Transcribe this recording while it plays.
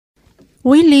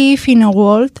We live in a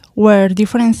world where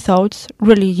different thoughts,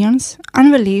 religions,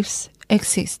 and beliefs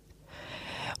exist,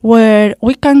 where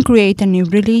we can create a new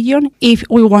religion if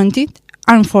we want it,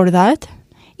 and for that,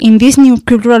 in this new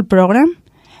cultural program,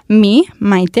 me,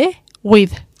 Maite,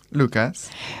 with Lucas.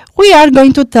 we are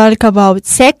going to talk about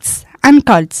sects and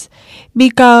cults,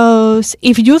 because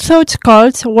if you thought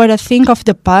cults were a thing of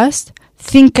the past,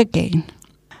 think again.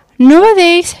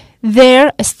 Nowadays,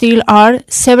 there still are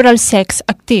several sects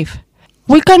active.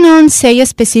 We cannot say a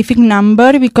specific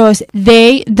number because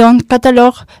they don't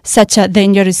catalog such a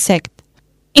dangerous sect.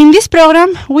 In this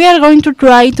program, we are going to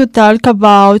try to talk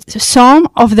about some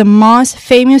of the most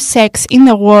famous sects in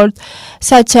the world,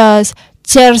 such as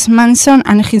Charles Manson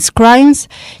and his crimes,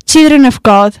 Children of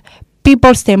God,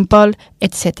 People's Temple,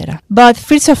 etc. But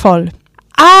first of all,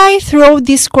 I throw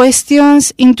these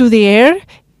questions into the air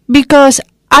because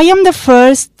I am the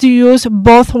first to use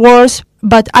both words,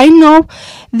 but I know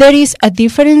there is a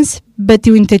difference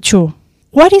between the two.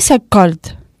 What is a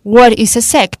cult? What is a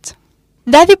sect?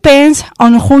 That depends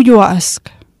on who you ask.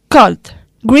 Cult.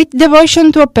 Great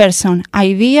devotion to a person,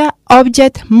 idea,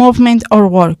 object, movement, or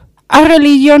work. A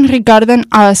religion regarded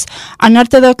as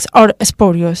unorthodox or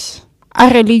spurious. A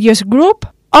religious group,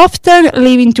 often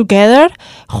living together,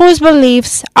 whose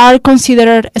beliefs are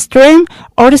considered extreme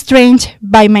or strange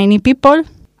by many people.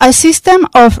 A system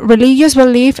of religious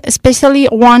belief, especially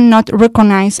one not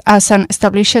recognized as an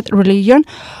established religion,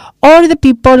 or the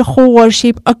people who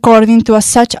worship according to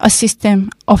such a system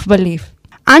of belief.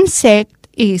 And sect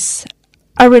is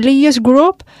a religious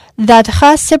group that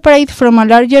has separated from a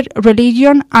larger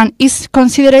religion and is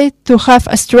considered to have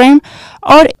extreme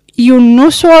or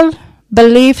unusual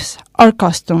beliefs or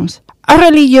customs. A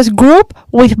religious group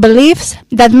with beliefs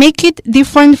that make it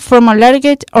different from a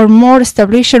larger or more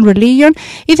established religion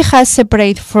it has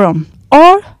separated from.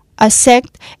 Or a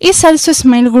sect is also a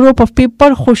small group of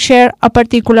people who share a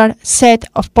particular set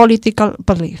of political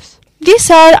beliefs. These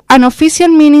are unofficial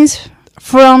meanings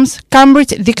from Cambridge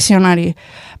Dictionary.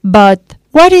 But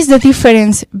what is the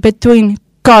difference between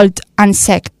cult and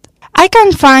sect? I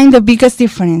can find the biggest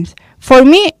difference. For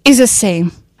me, it's the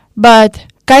same. But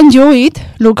can you it,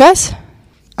 Lucas?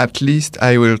 At least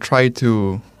I will try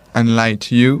to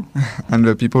enlighten you and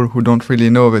the people who don't really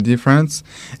know the difference.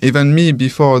 Even me,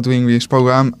 before doing this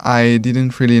program, I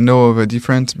didn't really know the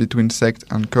difference between sect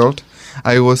and cult.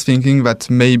 I was thinking that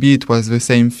maybe it was the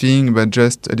same thing, but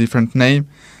just a different name.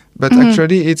 But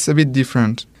actually, it's a bit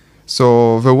different.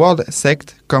 So the word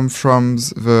sect comes from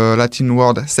the Latin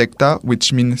word secta,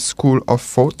 which means school of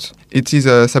thought. It is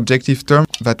a subjective term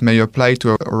that may apply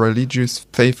to a religious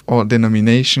faith or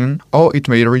denomination, or it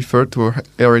may refer to a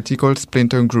heretical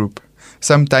splinter group.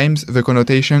 Sometimes the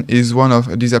connotation is one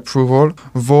of disapproval,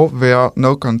 though there are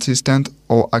no consistent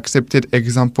or accepted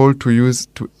examples to use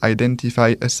to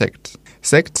identify a sect.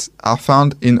 Sects are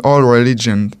found in all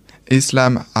religions.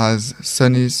 Islam has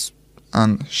Sunnis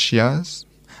and Shias.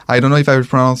 I don't know if I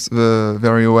pronounce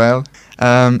very well.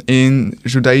 In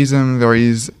Judaism, there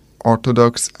is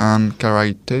Orthodox and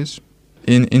Karaites.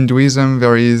 In Hinduism,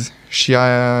 there is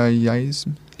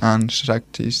Shiaism and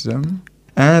Shaktism.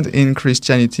 And in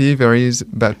Christianity, there is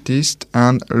Baptist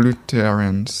and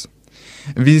Lutherans.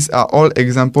 These are all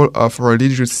examples of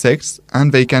religious sects,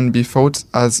 and they can be thought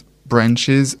as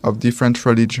branches of different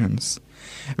religions.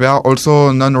 There are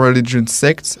also non-religious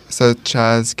sects, such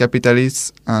as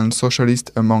capitalists and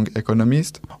socialists among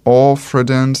economists, or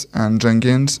Freudians and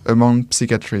Jungians among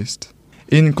psychiatrists.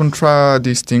 In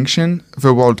contradistinction,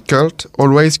 the word cult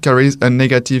always carries a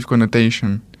negative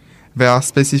connotation. There are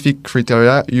specific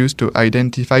criteria used to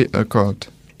identify a cult.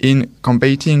 In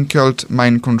combating cult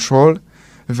mind control,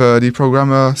 the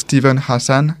deprogrammer Stephen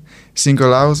Hassan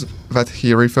singles out that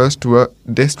he refers to a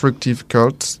destructive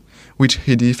cult, which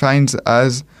he defines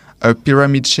as a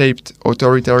pyramid-shaped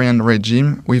authoritarian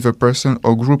regime with a person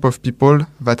or group of people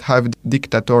that have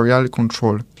dictatorial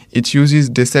control. It uses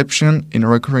deception in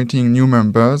recruiting new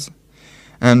members,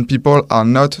 and people are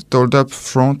not told up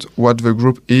front what the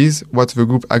group is, what the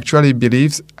group actually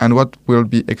believes, and what will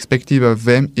be expected of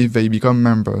them if they become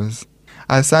members.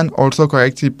 Hassan also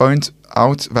correctly points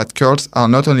out that cults are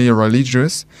not only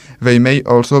religious, they may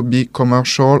also be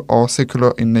commercial or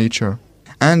secular in nature.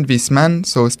 And this man,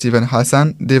 so Stephen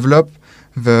Hassan, developed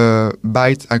the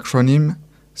BITE acronym,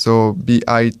 so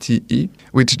BITE,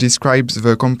 which describes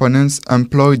the components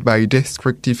employed by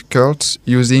destructive cults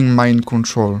using mind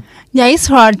control. Yeah, it's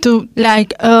hard to,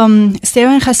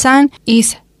 Stephen Hassan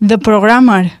is the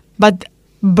programmer, but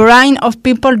brain of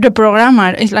people, the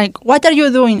programmer. It's like, what are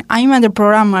you doing? I'm the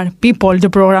programmer. People, the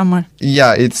programmer.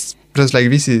 Yeah, it's just like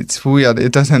this. It's weird.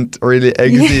 It doesn't really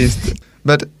exist.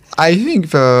 But I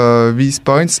think these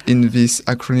points in this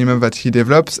acronym that he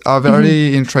develops are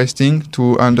very interesting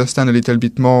to understand a little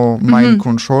bit more mind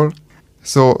control.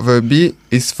 So the B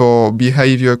is for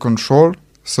behavior control.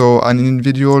 So an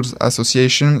individual's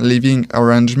association, living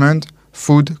arrangement,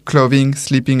 food, clothing,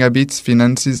 sleeping habits,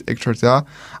 finances, etc.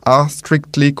 are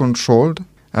strictly controlled.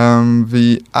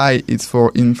 The I is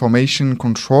for information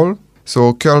control.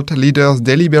 So cult leaders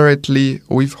deliberately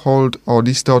withhold or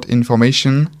distort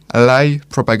information, lie,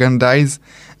 propagandize,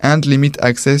 and limit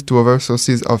access to other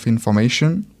sources of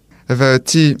information. The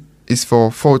T is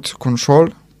for thought control,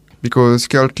 because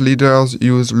cult leaders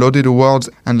use loaded words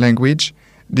and language,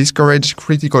 discourage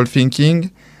critical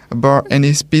thinking, bar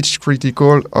any speech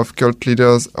critical of cult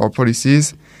leaders or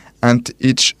policies, and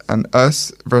each and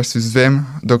us versus them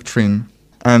doctrine.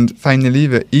 And finally,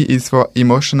 the E is for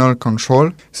emotional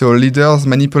control. So leaders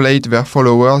manipulate their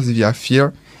followers via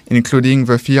fear, including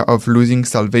the fear of losing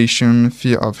salvation,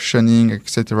 fear of shunning,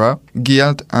 etc.,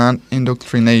 guilt, and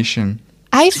indoctrination.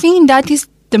 I think that is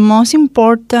the most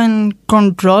important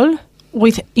control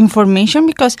with information,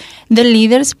 because the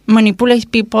leaders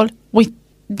manipulate people with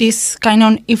this kind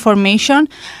of information.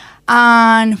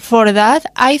 And for that,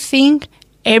 I think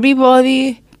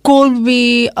everybody could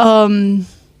be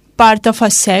part of a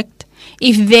sect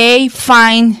if they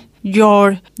find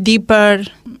your deeper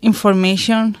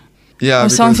information or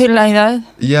something like that.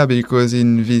 Yeah, because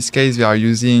in this case they are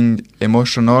using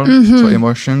so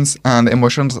emotions, and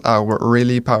emotions are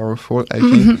really powerful, I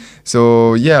think.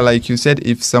 So yeah, like you said,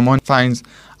 if someone finds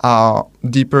our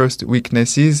deepest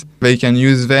weaknesses, they can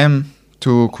use them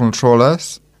to control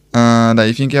us. And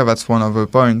I think, yeah, that's one of the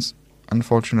points,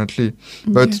 unfortunately.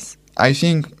 But yes. I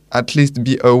think at least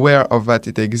be aware of that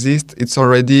it exists. It's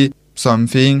already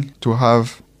something to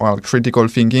have, well, critical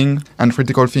thinking. And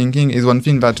critical thinking is one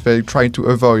thing that they try to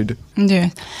avoid.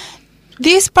 Yes.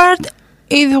 This part,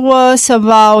 it was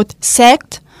about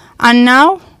sect. And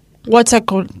now, what's a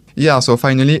cult? Yeah, so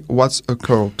finally, what's a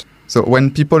cult? So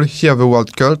when people hear the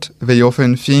word cult, they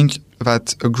often think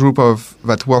that a group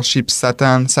that worships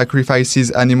Satan, sacrifices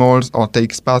animals, or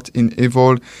takes part in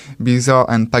evil, bizarre,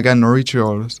 and pagan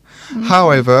rituals.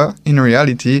 However, in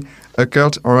reality, a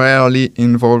cult rarely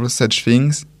involves such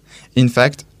things. In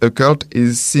fact, a cult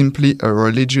is simply a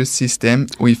religious system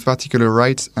with particular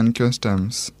rites and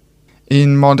customs.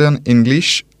 In modern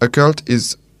English, a cult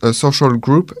is a social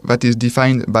group that is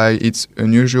defined by its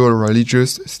unusual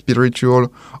religious,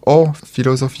 spiritual, or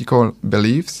philosophical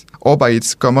beliefs, or by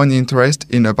its common interest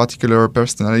in a particular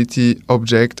personality,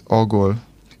 object, or goal.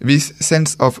 This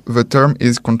sense of the term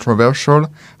is controversial,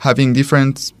 having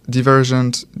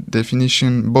divergent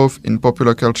definitions both in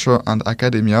popular culture and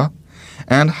academia,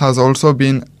 and has also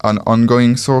been an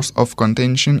ongoing source of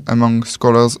contention among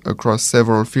scholars across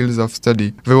several fields of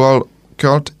study. The word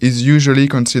cult is usually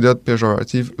considered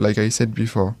pejorative, like I said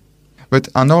before. But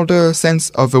an older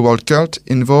sense of the word cult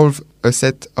involves a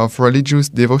set of religious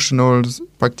devotional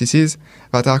practices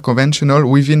that are conventional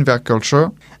within their culture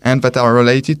and that are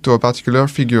related to a particular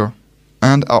figure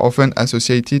and are often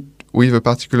associated with a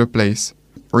particular place.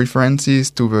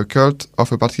 References to the cult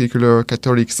of a particular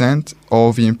Catholic saint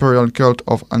or the imperial cult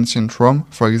of ancient Rome,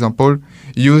 for example,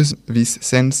 use this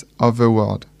sense of the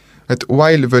word. But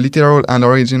while the literal and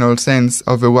original sense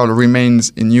of the word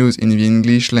remains in use in the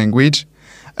English language,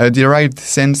 a derived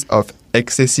sense of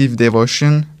excessive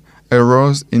devotion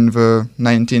arose in the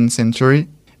 19th century.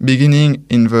 Beginning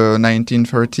in the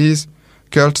 1930s,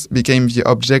 cults became the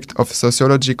object of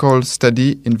sociological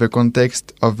study in the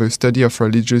context of the study of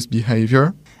religious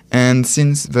behavior. And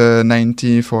since the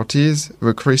 1940s,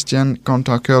 the Christian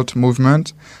counter-cult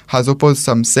movement has opposed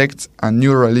some sects and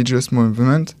new religious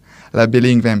movements,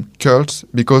 labeling them cults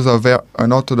because of their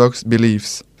unorthodox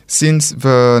beliefs. Since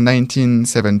the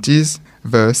 1970s,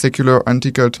 the secular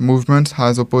anti-cult movement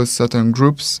has opposed certain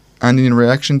groups, and in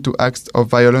reaction to acts of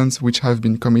violence which have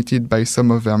been committed by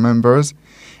some of their members,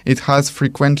 it has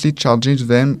frequently charged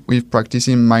them with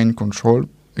practicing mind control,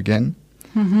 again.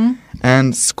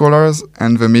 And scholars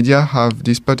and the media have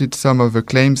disputed some of the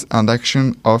claims and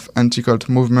action of anti-cult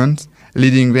movements,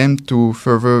 leading them to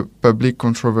further public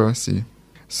controversy.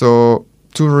 So,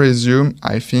 to resume,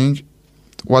 I think,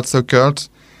 what's a cult?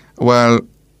 Well,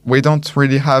 we don't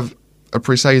really have a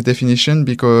precise definition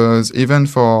because even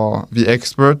for the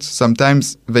experts,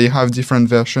 sometimes they have different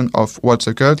versions of what's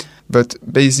a cult. But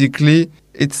basically,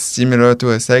 it's similar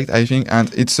to a sect, I think,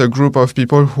 and it's a group of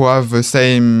people who have the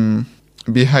same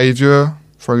behavior,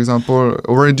 for example,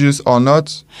 religious or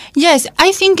not. Yes,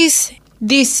 I think it's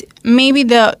this, maybe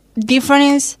the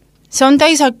difference.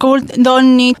 Sometimes a cult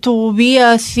don't need to be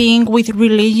a thing with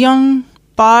religion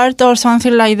part or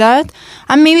something like that.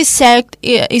 And maybe sect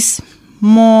is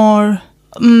more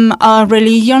a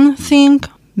religion thing,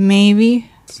 maybe.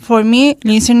 For me,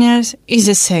 listeners, is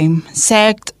the same.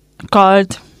 Sect,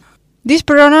 cult. This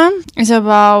program is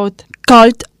about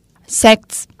cult,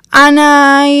 sects, and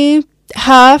I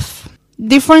have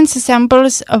different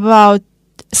examples about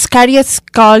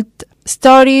scariest cult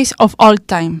stories of all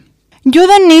time. You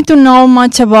don't need to know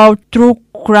much about true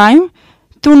crime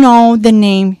to know the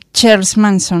name Charles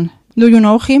Manson. Do you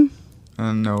know him?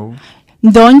 No.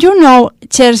 Don't you know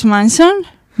Charles Manson?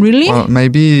 Really? Well,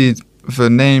 maybe the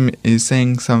name is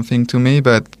saying something to me,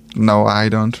 but no, I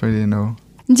don't really know.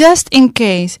 Just in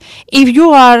case, if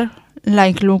you are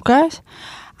like Lucas,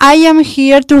 I am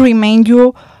here to remind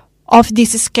you of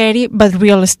this scary but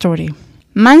real story.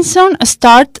 Manson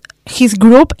started his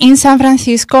group in San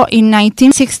Francisco in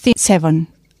 1967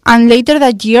 and later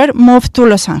that year moved to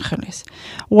Los Angeles,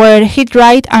 where he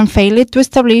tried and failed to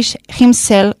establish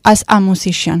himself as a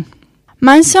musician.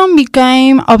 Manson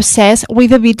became obsessed with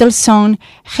the Beatles song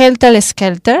Helter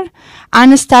Skelter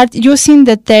and started using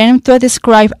the term to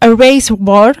describe a race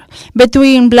war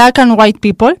between black and white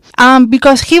people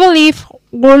because he believed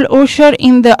would usher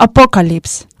in the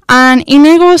apocalypse. And in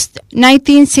August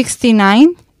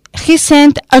 1969, he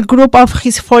sent a group of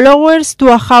his followers to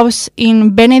a house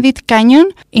in Benedict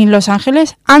Canyon in Los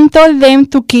Angeles and told them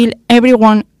to kill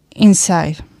everyone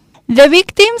inside. The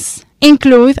victims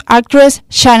include actress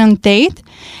Sharon Tate,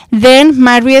 then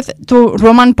married to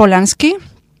Roman Polanski,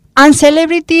 and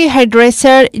celebrity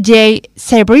hairdresser Jay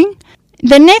Sebring.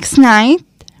 The next night,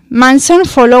 Manson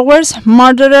followers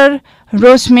murdered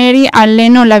Rosemary and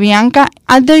Leno LaBianca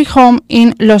at their home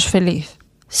in Los Feliz.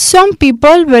 Some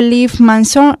people believe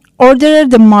Manson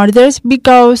ordered the murders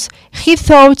because he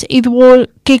thought it would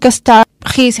kickstart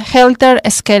his Helter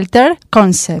Skelter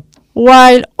concept,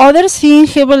 while others think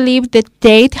he believed the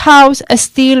Tate house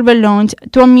still belonged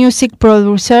to a music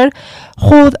producer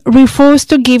who refused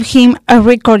to give him a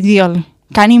record deal.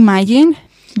 Can you imagine?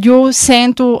 You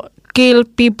sent to kill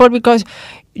people because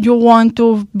you want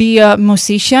to be a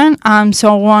musician and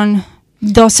someone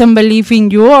doesn't believe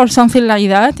in you or something like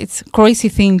that. It's a crazy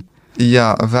thing.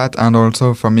 Yeah, that, and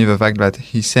also for me the fact that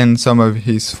he sent some of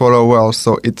his followers,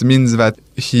 so it means that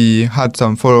he had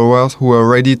some followers who were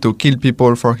ready to kill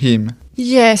people for him.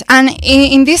 Yes, and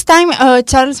in this time,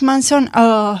 Charles Manson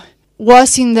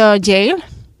was in the jail,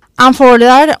 and for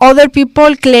that, other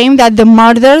people claim that the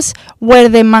murders were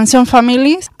the Manson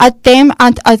family's attempt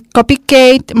at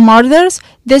copycat murders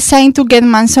designed to get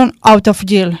Manson out of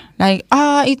jail. Like,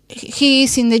 he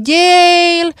is in the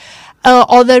jail,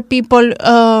 other people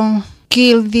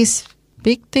kill these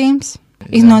victims,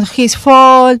 it's not his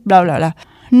fault, blah, blah, blah.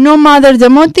 No matter the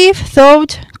motive,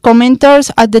 thought commenters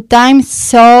at the time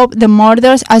saw the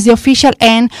murders as the official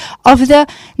end of the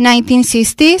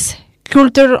 1960s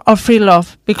culture of free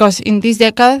love, because in this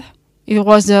decade it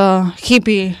was the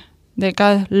hippie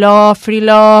decade, love, free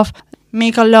love,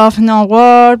 make a love, no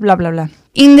war, blah, blah, blah.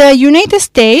 In the United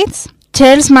States,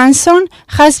 Charles Manson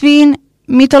has been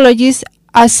mythologized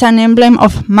as an emblem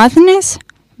of madness,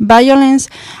 violence,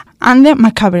 and the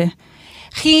macabre.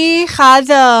 He had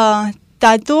a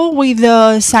tattoo with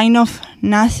the sign of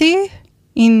Nazi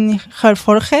in her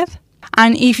forehead,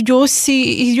 and if you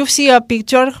see a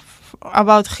picture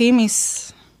about him,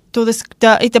 it's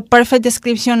a perfect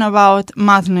description about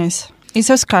madness. It's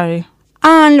so scary.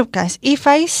 And Lucas, if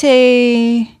I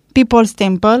say People's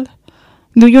Temple,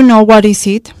 do you know what is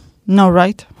it? No,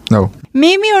 right? No.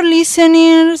 Maybe your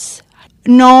listeners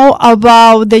know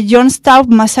about the Jonestown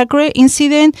massacre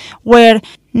incident where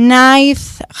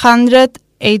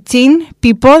 918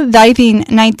 people died in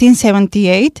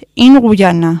 1978 in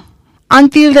Guyana.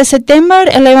 Until the September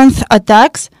 11th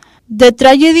attacks, the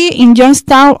tragedy in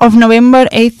Jonestown of November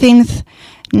 18th,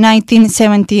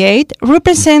 1978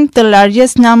 represents the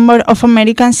largest number of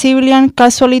American civilian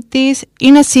casualties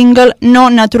in a single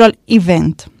non-natural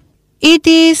event. It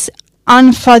is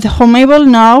unfathomable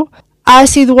now,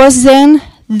 as it was then,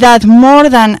 that more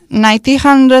than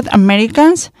 1,900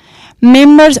 Americans,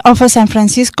 members of a San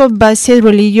Francisco-based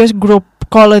religious group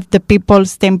called the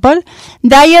People's Temple,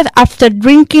 died after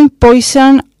drinking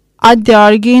poison at the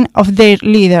urging of their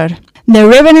leader, the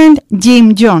Reverend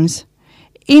Jim Jones,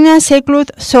 in a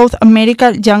secluded South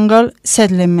American jungle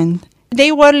settlement.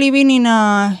 They were living in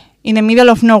the middle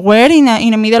of nowhere, in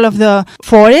the middle of the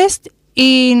forest,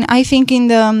 I think in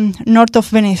the north of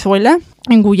Venezuela,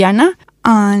 in Guyana,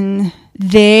 and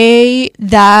they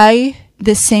died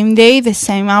the same day, the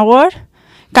same hour.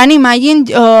 Can you imagine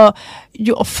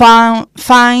you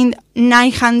find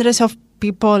 900 of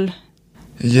people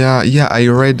Yeah, I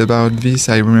read about this.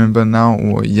 I remember now,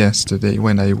 or yesterday,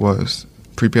 when I was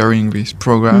preparing this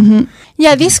program.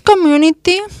 Yeah, this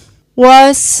community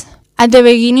was at the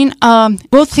beginning a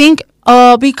good thing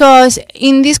because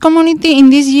in this community, in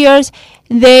these years,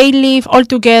 they live all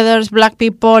together, black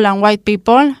people and white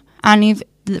people, and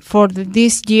for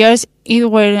these years it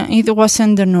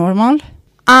wasn't the normal,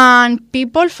 and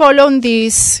people follow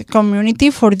this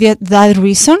community for that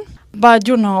reason. But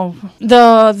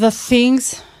the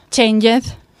things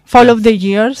changed, follow the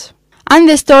years. And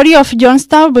the story of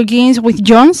Johnstown begins with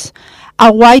Jones,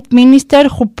 a white minister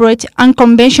who preached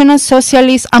unconventional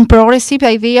socialist and progressive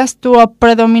ideas to a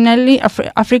predominantly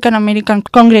African American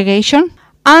congregation.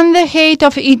 And the height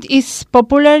of its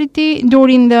popularity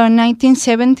during the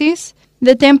 1970s,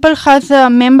 the temple had a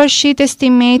membership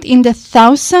estimate in the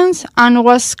thousands and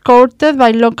was courted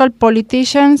by local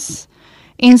politicians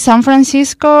in San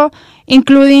Francisco,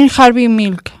 including Harvey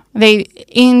Milk.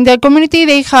 In the community,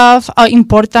 they have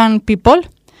important people.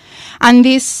 And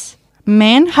this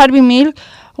man, Harvey Milk,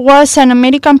 was an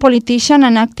American politician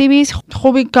and activist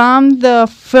who became the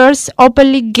first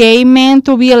openly gay man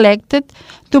to be elected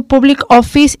to public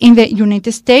office in the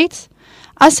United States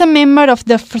as a member of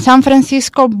the San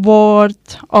Francisco Board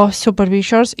of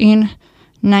Supervisors in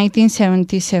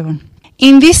 1977.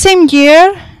 In this same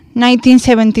year,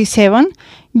 1977,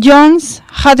 Jones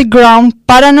had grown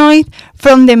paranoid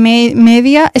from the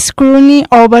media scrutiny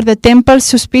over the temple's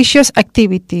suspicious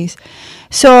activities.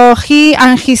 So he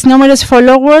and his numerous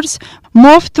followers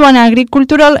moved to an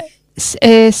agricultural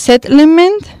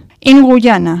settlement in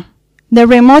Guyana, the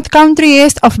remote country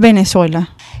east of Venezuela.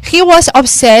 He was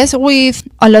obsessed with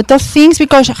a lot of things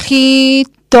because he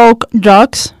took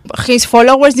drugs. His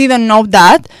followers didn't know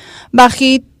that, but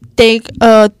he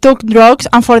took drugs,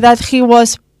 and for that he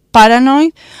was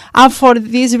paranoid, and for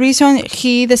this reason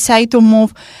he decided to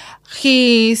move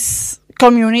his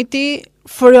community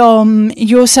from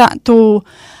USA to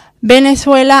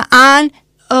Venezuela, and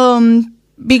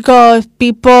because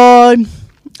people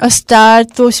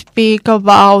start to speak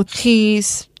about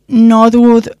his not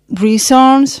good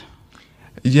reasons.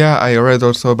 Yeah, I read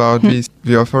also about this.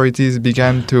 The authorities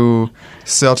began to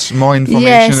search more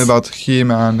information about him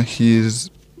and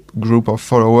his group of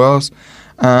followers,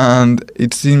 and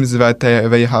it seems that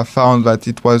they have found that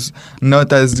it was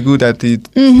not as good as it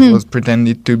was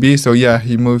pretended to be. So yeah,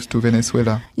 he moved to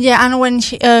Venezuela. Yeah, and when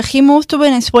he moved to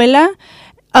Venezuela,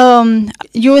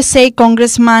 USA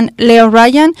Congressman Leo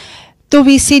Ryan to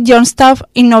visit Johnstown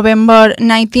in November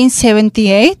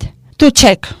 1978 to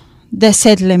check the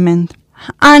settlement.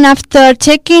 And after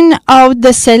checking out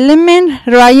the settlement,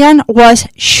 Ryan was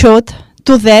shot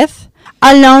to death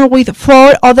along with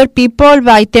 4 other people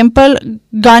by temple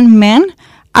gunmen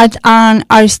at an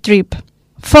airstrip.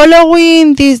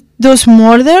 Following those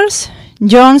murders,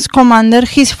 Jones commanded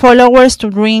his followers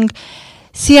to drink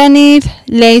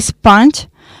cyanide-laced punch,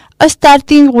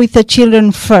 starting with the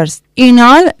children first. In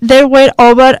all, there were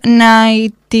over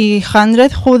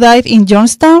 900 who died in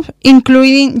Johnstown,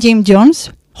 including Jim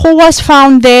Jones, who was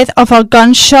found dead of a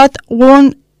gunshot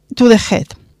wound to the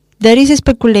head. There is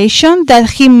speculation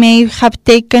that he may have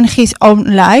taken his own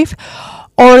life,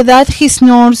 or that his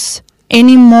nurse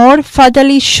anymore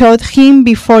fatally shot him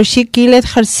before she killed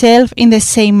herself in the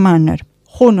same manner.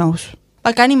 Who knows?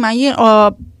 I can imagine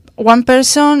one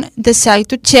person decided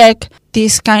to check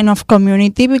this kind of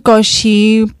community because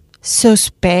she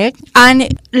suspect. And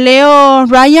Leo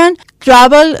Ryan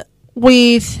traveled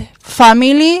with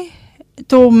family,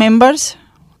 2 members.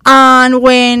 And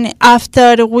when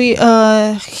after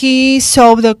he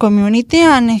saw the community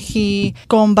and he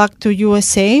come back to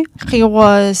USA, he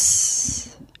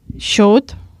was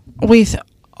shot with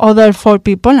other 4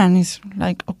 people, and it's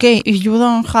like, okay, if you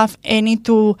don't have any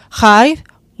to hide,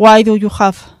 why do you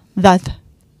have that?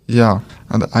 Yeah,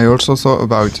 and I also saw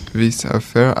about this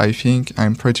affair.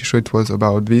 I'm pretty sure it was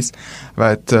about this,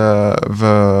 that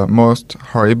the most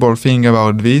horrible thing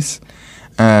about this,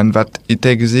 and that it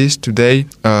exists today,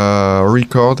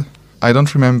 record. I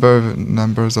don't remember the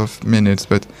numbers of minutes,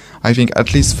 but I think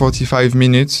at least 45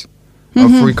 minutes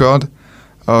of record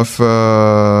of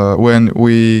when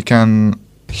we can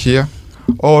hear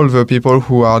all the people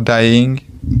who are dying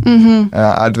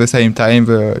at the same time,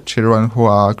 the children who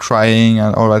are crying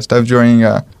and all that stuff during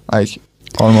like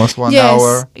almost 1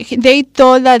 hour. They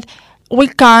thought that we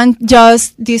can't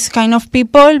judge this kind of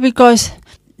people because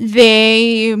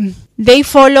they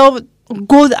follow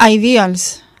good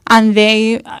ideals, and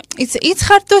it's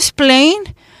hard to explain,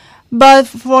 but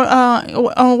for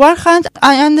on one hand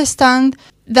I understand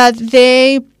that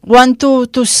they want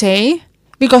to say,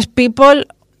 because people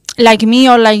like me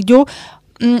or like you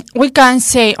we can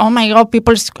say, oh my God,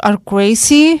 people are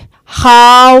crazy.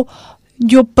 How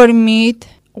you permit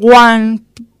one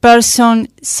person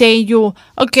say you,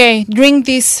 okay, drink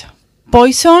this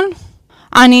poison,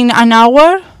 and in an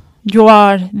hour you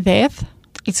are dead?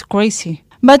 It's crazy.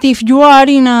 But if you are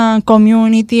in a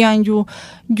community and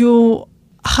you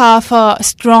have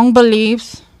strong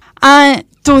beliefs, and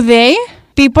today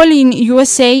people in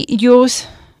USA use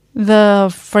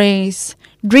the phrase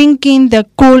drinking the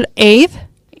Kool-Aid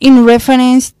in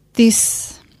reference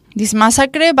this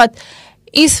massacre, but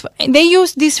they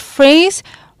use this phrase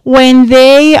when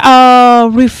they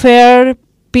refer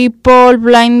people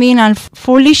blinding and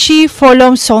foolishly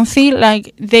follow something,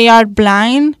 like they are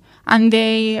blind and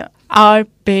they are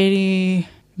very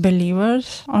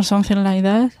believers or something like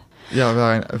that.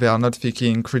 Yeah, they are not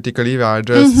thinking critically, they are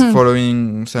just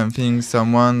following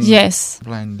someone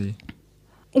blindly.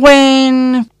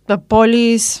 When the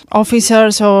police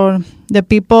officers or the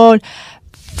people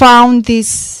found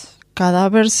these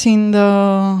cadavers in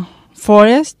the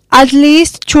forest, at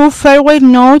least 2 farewell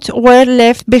notes were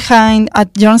left behind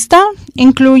at Johnstown,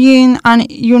 including an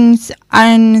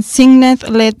unsigned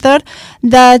letter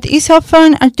that is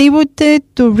often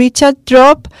attributed to Richard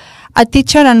Thorpe, a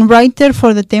teacher and writer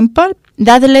for the temple.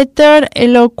 That letter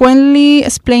eloquently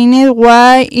explained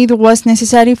why it was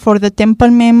necessary for the temple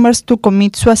members to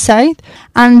commit suicide,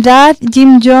 and that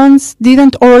Jim Jones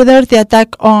didn't order the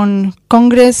attack on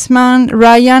Congressman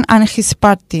Ryan and his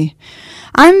party.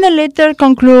 And the letter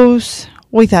concludes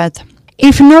with that: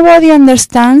 if nobody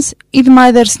understands, it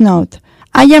matters not.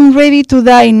 I am ready to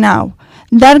die now.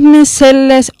 Darkness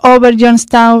settles over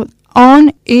Johnstown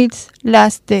on its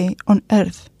last day on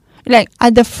earth. Like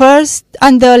at the first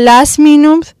and the last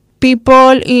minute,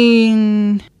 people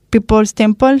in People's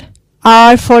Temple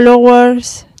are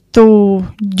followers to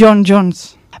John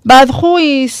Jones. But who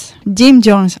is Jim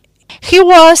Jones? He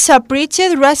was a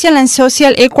preached racial and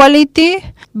social equality,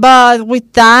 but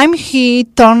with time he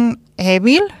turned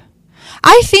evil.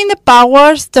 I think the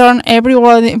powers turn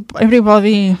everybody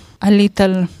a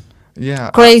little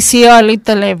crazy, a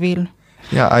little evil.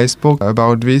 Yeah, I spoke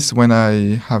about this when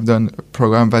I have done a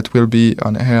program that will be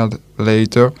on air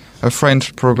later, a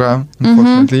French program,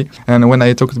 unfortunately. And when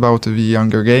I talked about the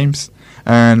Hunger Games,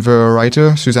 and the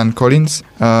writer, Suzanne Collins,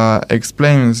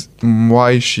 explains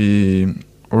why she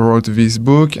wrote this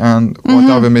book and what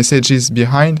are the messages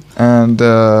behind. And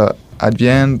at the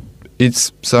end,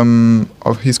 it's some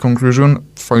of his conclusion,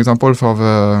 for example, for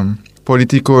the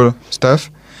political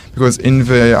stuff, because in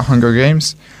the Hunger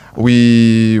Games,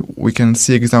 we can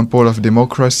see example of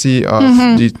democracy, of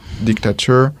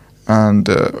dictature, and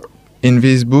in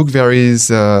this book there is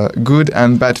good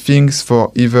and bad things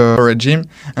for either regime,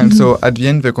 and so at the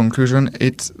end the conclusion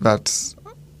is that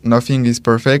nothing is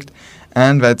perfect,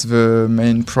 and that the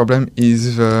main problem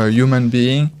is the human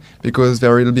being, because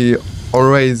there will be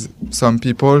always some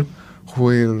people who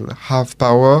will have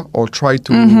power or try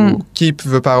to keep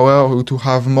the power or to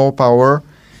have more power,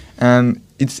 and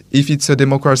if it's a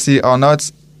democracy or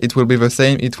not, it will be the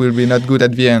same. It will be not good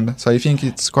at the end. So I think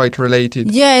it's quite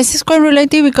related. Yes, it's quite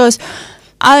related because,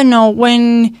 I don't know,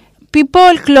 when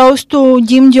people close to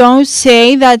Jim Jones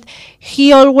say that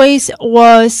he always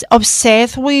was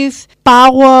obsessed with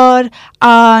power,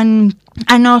 and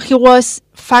I know he was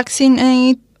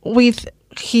fascinated with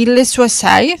Hitler's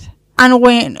suicide. And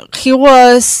when he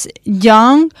was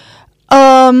young,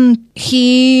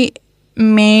 he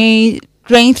made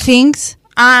strange things.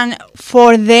 And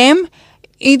for them,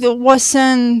 it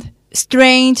wasn't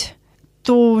strange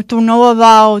to know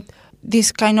about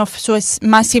this kind of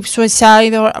massive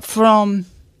suicide from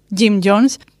Jim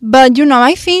Jones. But,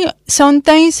 I think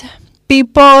sometimes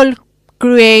people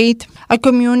create a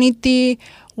community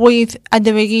with, at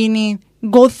the beginning,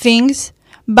 good things.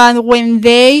 But when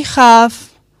they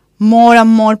have more and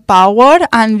more power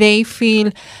and they feel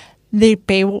they're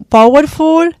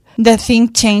powerful, the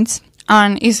thing changes.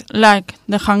 And it's like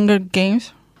the Hunger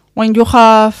Games. When you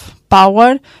have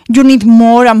power, you need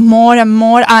more and more and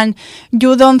more, and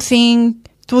you don't think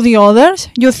to the others,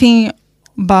 you think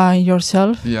by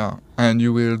yourself. Yeah, and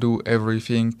you will do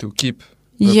everything to keep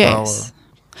the power.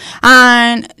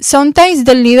 And sometimes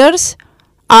the leaders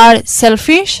are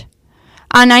selfish,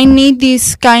 and I need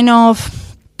this kind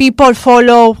of people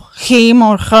follow him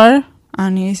or her,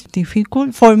 and it's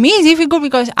difficult. For me, it's difficult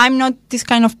because I'm not this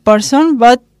kind of person,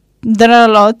 but there are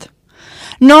a lot.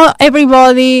 Not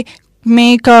everybody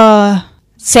make a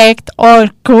sect or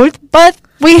cult, but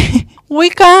we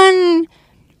can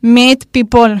meet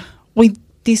people with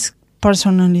this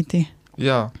personality.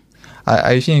 Yeah,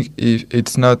 I think if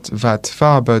it's not that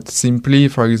far, but simply,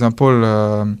 for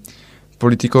example,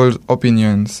 political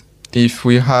opinions. if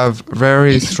we have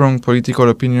very strong political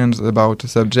opinions about a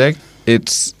subject,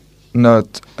 it's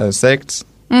not a sect,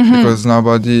 because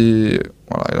nobody,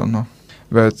 well, I don't know.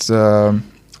 But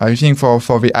I think for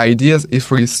the ideas,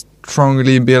 if we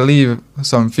strongly believe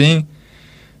something,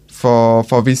 for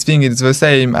this thing it's the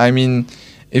same. I mean,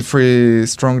 if we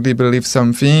strongly believe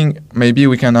something, maybe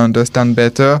we can understand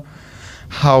better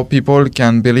how people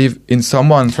can believe in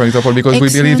someone, for example, because we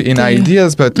believe in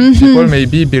ideas, but people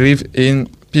maybe believe in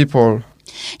people.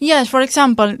 Yes, for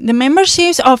example, the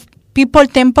memberships of People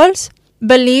Temples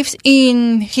believes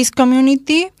in his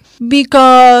community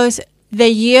because the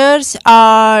years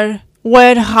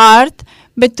were hard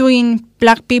between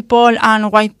black people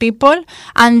and white people,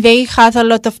 and they had a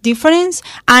lot of difference,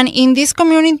 and in this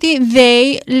community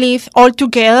they live all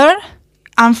together,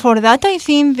 and for that I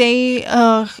think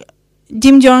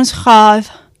Jim Jones had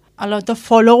a lot of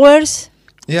followers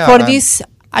for these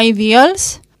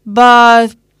ideals.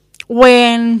 But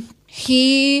when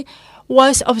he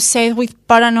was obsessed with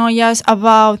paranoias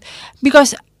about,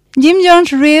 because Jim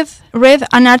Jones read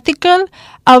an article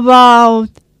about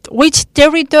which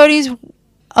territories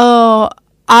are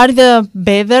the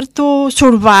better to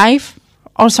survive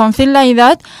or something like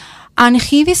that, and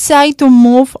he decided to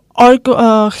move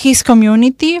his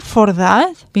community for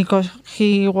that because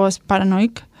he was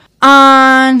paranoid.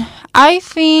 And I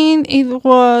think it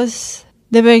was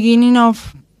the beginning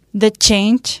of the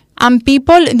change, and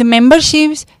the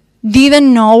memberships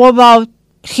didn't know about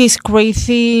his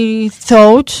crazy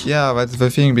thoughts. Yeah, that's the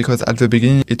thing, because at the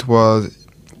beginning it was,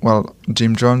 well,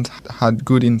 Jim Jones had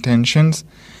good intentions,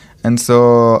 and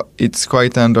so it's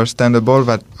quite understandable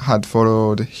that had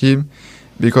followed him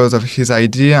because of his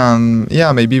idea, and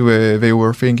maybe they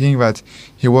were thinking that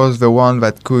he was the one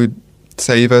that could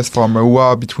save us from a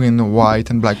war between white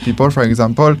and black people, for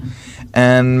example,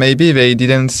 and maybe they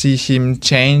didn't see him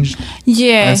change.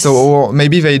 Yes. And so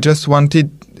maybe they just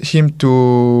wanted him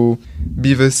to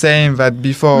be the same that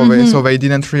before, so they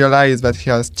didn't realize that he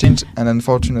has changed, and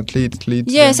unfortunately it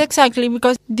leads Yes, them. exactly,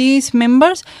 because these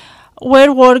members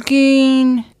were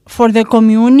working for the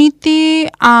community,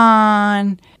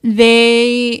 and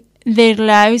their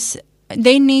lives,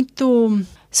 they need to,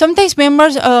 sometimes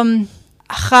members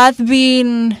had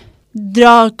been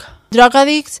drug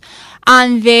addicts,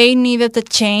 and they needed a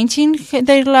change in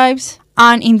their lives,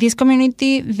 and in this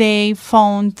community they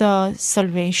found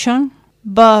salvation.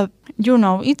 But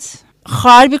it's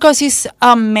hard because it's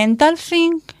a mental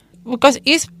thing, because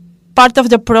it's part of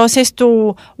the process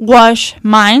to wash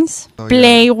minds,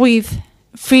 play with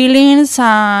feelings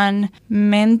and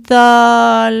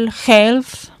mental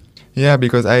health. Yeah,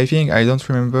 because I think, I don't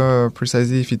remember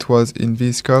precisely if it was in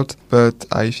this cult, but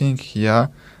I think,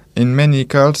 in many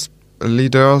cults,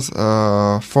 leaders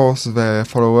force their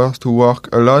followers to work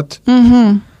a lot,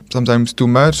 sometimes too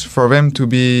much, for them to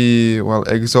be,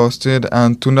 exhausted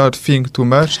and to not think too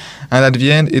much. And at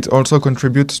the end, it also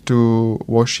contributes to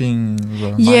washing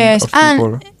the mind of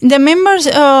people. And the members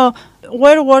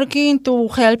were working to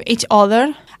help each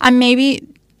other, and maybe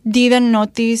didn't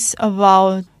notice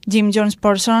about Jim Jones'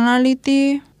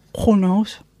 personality. Who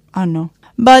knows? I don't know.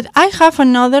 But I have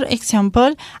another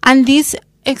example, and this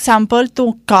example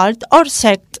to cult or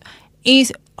sect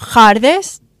is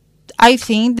hardest, I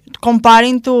think,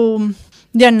 comparing to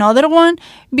the another one,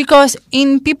 because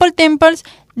in People Temples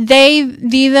they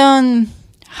didn't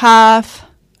have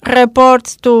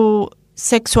reports to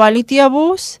sexuality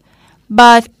abuse,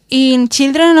 but in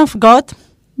Children of God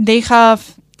they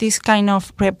have this kind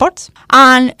of reports.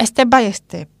 And step by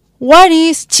step, what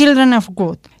is Children of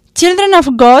God? Children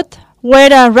of God were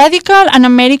a radical and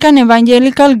American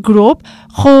evangelical group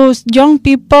whose young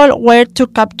people were to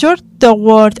capture the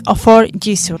word for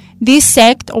Jesus. This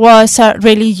sect was a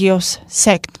religious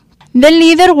sect. The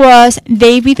leader was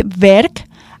David Berg,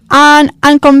 an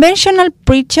unconventional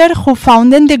preacher who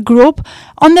founded the group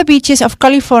on the beaches of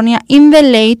California in the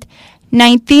late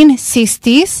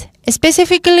 1960s,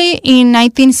 specifically in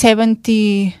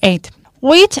 1978,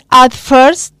 which at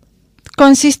first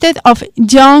consisted of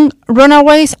young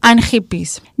runaways and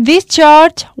hippies. This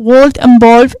church would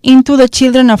evolve into the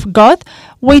Children of God,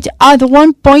 which at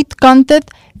one point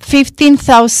counted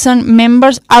 15,000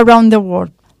 members around the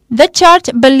world. The church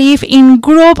believed in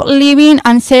group living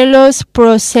and zealous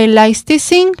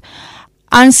proselytizing,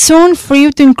 and soon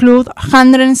grew to include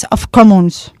hundreds of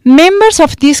communes. Members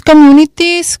of these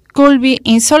communities could be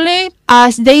insulated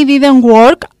as they didn't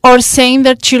work or send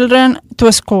their children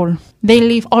to school. They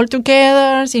live all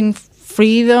together in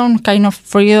freedom, kind of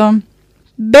freedom.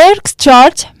 Berg's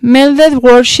church melded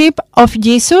worship of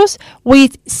Jesus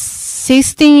with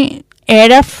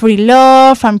 16-era free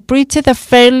love and preached a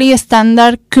fairly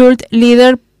standard cult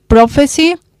leader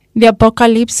prophecy, the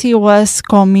apocalypse was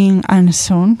coming and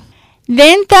soon. The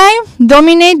end time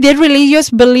dominate the religious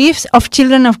beliefs of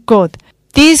children of God.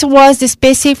 This was the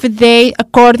specific day,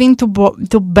 according to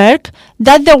Berg,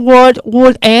 that the world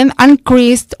would end and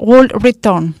Christ would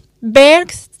return.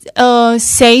 Berg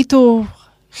say to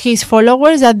his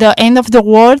followers that the end of the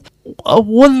world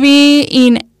would be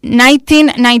in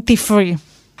 1993.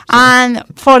 And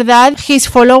for that, his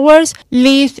followers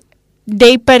lived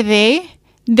day per day.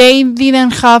 They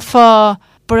didn't have a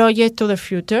project to the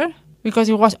future because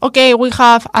it was, okay, we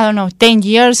have, 10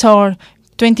 years or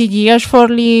 20 years for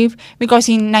live because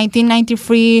in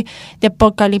 1993, the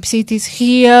apocalypse is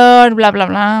here, blah, blah,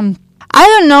 blah. I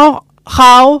don't know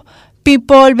how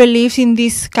people believe in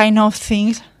these kind of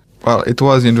things. Well, it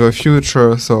was in the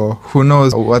future, so who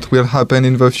knows what will happen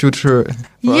in the future.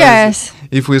 Yes.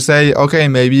 If we say, okay,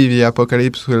 maybe the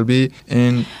apocalypse will be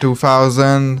in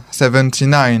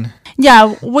 2079.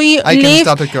 Yeah, we have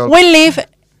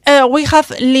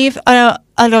lived a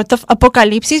lot of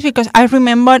apocalypses because I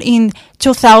remember in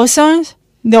 2000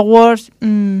 the world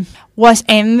was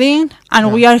ending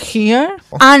and we are here.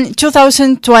 And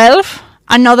 2012,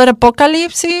 another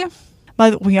apocalypse.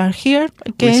 But we are here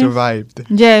again. We survived.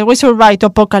 Yeah, we survived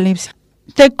apocalypse.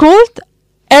 The cult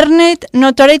earned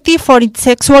notoriety for its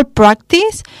sexual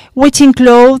practice, which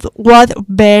include what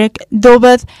Berg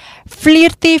dubbed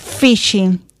flirty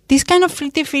fishing. This kind of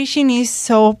flirty fishing is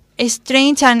so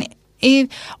strange, and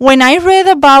when I read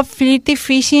about flirty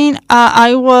fishing, I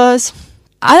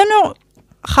don't know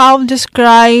how to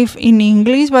describe in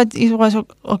English, but it was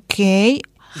okay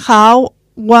how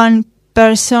one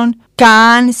person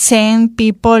can send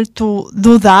people to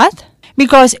do that,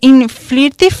 because in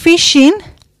flirty fishing,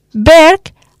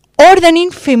 Berg ordering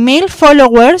female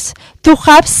followers to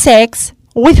have sex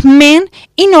with men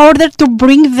in order to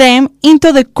bring them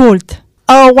into the cult.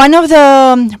 One of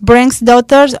the Berg's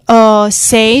daughters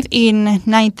said in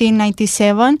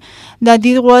 1997 that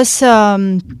it was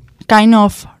kind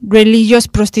of religious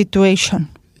prostitution.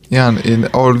 Yeah, and in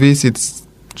all this, it's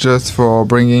just for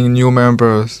bringing new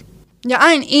members.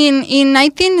 Yeah, and in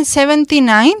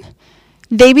 1979,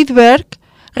 David Berg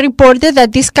reported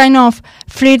that this kind of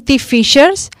flirty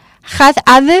fishers had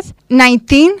added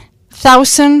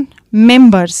 19,000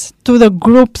 members to the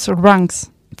group's ranks.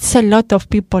 It's a lot of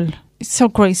people. It's so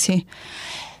crazy.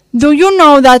 Do you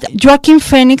know that Joaquin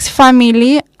Phoenix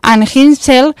family and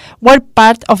himself were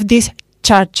part of this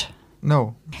church?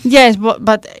 No. Yes,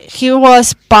 but he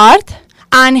was part,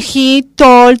 and he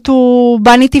told to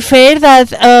Vanity Fair that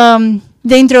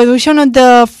the introduction of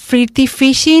the flirty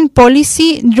fishing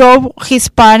policy drove his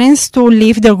parents to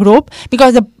leave the group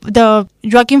because the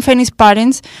Joaquin Phoenix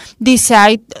parents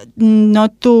decide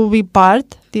not to be part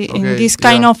in this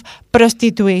kind of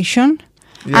prostitution.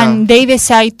 Yeah. And they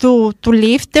decide to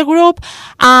leave the group.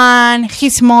 And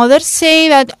his mother say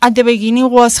that at the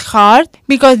beginning was hard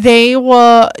because they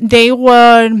were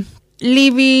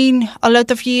living a lot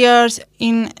of years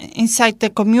inside the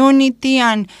community,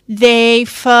 and they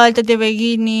felt at the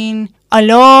beginning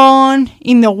alone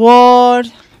in the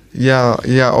world. Yeah.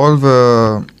 All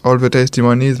the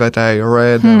testimonies that I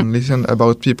read and listened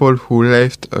about people who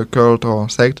left a cult or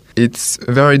sect, it's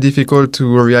very difficult to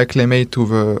reacclimate to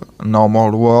the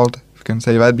normal world, if you can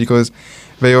say that, because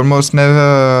they almost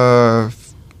never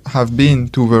have been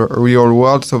to the real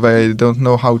world, so they don't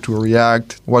know how to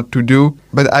react, what to do.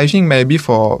 But I think maybe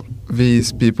for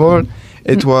these people,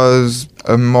 it was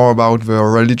more about the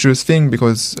religious thing,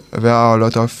 because there are a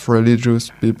lot of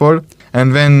religious people.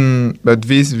 And then, but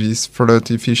this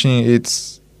flirty fishing,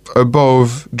 it's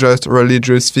above just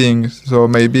religious things. So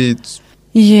maybe it's...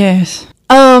 Yes.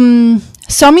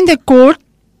 Some in the court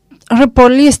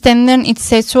reportedly extended its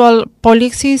sexual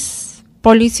policies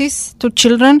to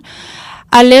children,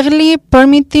 allegedly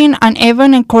permitting and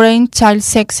even encouraging child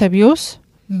sex abuse.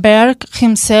 Berg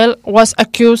himself was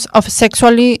accused of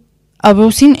sexually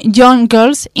abusing young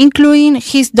girls, including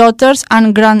his daughters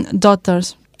and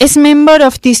granddaughters. As member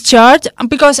of this church,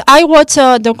 because I watched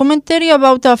a documentary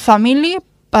about a family,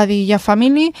 Padilla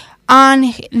family,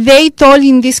 and they told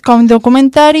in this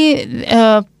documentary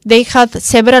they had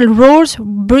several rules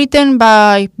written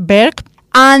by Berg,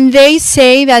 and they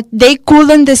say that they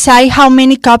couldn't decide how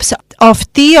many cups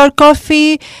of tea or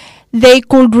coffee they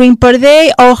could drink per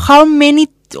day, or how many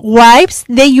wipes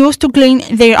they used to clean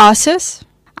their asses.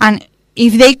 And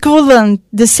if they couldn't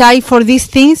decide for these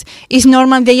things, it's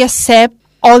normal they accept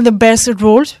all the best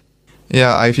rules.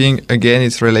 Yeah, I think again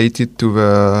it's related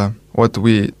to what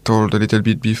we told a little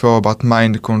bit before about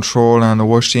mind control and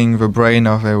washing the brain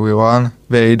of everyone.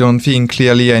 They don't think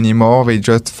clearly anymore, they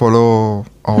just follow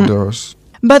orders.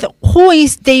 But who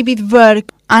is David Berg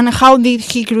and how did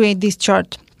he create this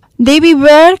church? David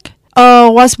Berg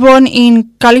was born in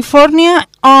California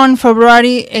on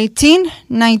February 18,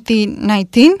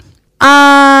 1919.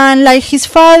 And like his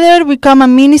father, became a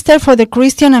minister for the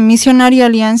Christian and Missionary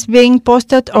Alliance being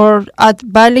posted at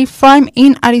Valley Farm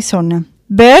in Arizona.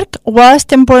 Berg was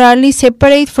temporarily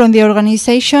separate from the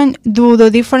organization due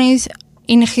to difference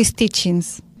in his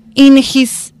teachings. In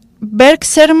his Berg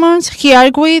sermons, he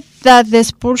argued that the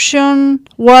expulsion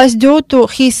was due to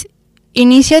his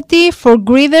initiative for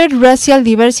greater racial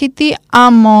diversity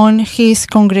among his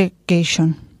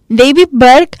congregation. David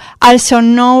Berg, also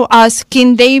known as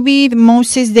King David,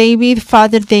 Moses David,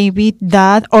 Father David,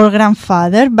 Dad, or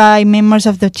Grandfather by members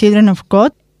of the Children of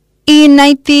God, in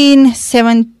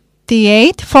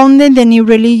 1978 founded the new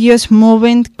religious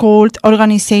movement cult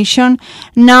organization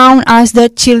known as the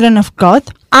Children of God,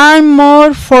 and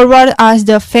more forward as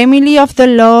the Family of the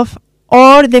Love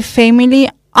or the Family,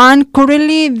 and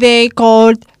currently they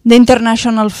called the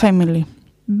International Family.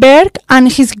 Berg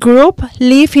and his group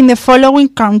live in the following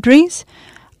countries,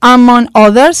 among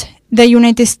others, the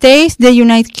United States, the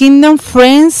United Kingdom,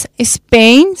 France,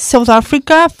 Spain, South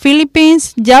Africa,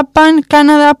 Philippines, Japan,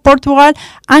 Canada, Portugal,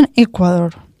 and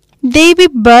Ecuador.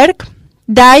 David Berg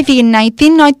died in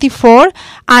 1994,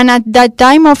 and at the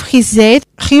time of his death,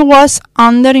 he was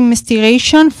under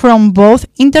investigation from both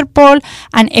Interpol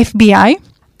and FBI,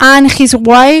 and his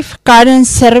wife, Karen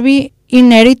Serby,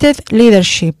 inherited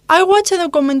leadership. I watched a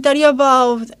documentary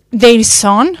about their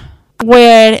son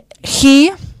where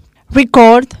he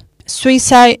recorded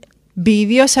suicide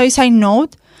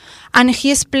note, and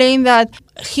he explained that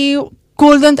he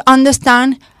couldn't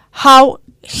understand how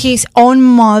his own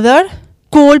mother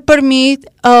could permit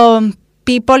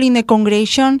people in the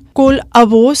congregation could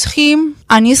abuse him,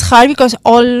 and it's hard because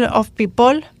all of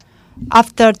people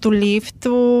after to leave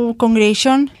the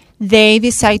congregation they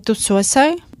decide to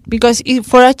suicide. Because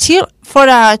for a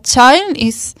child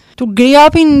is to grow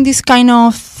up in this kind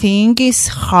of thing is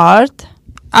hard.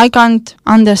 I can't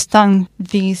understand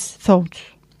these thoughts.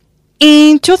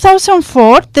 In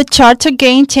 2004, the church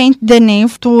again changed the name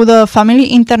to the Family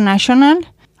International.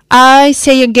 I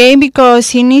say again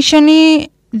because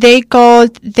initially they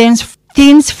called them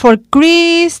Teens for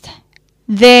Christ,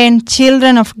 then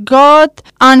Children of God,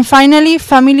 and finally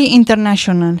Family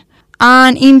International.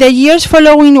 And in the years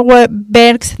following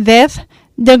Berg's death,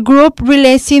 the group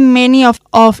released many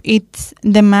of its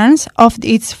demands of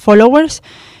its followers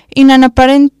in an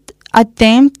apparent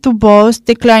attempt to boost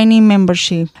declining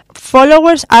membership.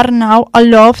 Followers are now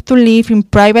allowed to live in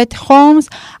private homes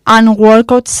and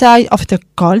work outside of the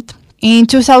cult. In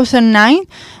 2009,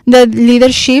 the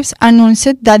leaderships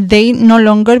announced that they no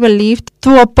longer believed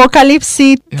the apocalypse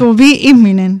to be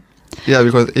imminent. Yeah,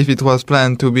 because if it was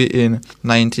planned to be in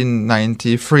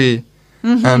 1993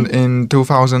 and in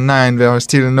 2009 there was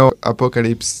still no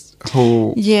apocalypse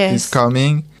is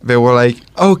coming, they were like,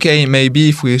 okay, maybe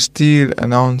if we're still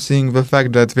announcing the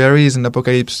fact that there is an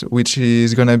apocalypse which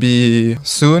is gonna be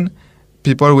soon,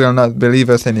 people will not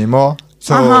believe us anymore.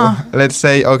 So let's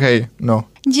say, okay, no.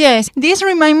 Yes, this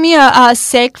reminds me of a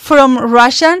sect from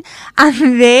Russia, and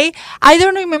I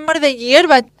don't remember the year,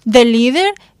 but the leader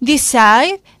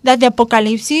decided that the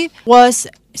apocalypse was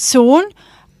soon,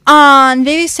 and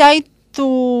they decided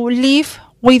to live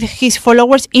with his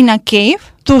followers in a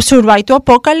cave to survive the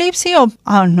apocalypse, or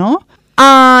I don't know.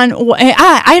 And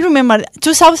I remember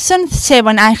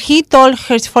 2007, and he told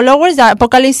his followers that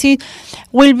apocalypse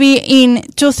will be in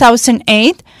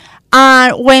 2008,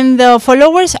 and when the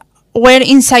followers were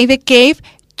inside the cave,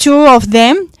 2 of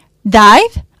them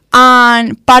died,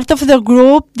 and part of the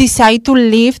group decided to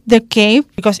leave the cave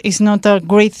because it's not a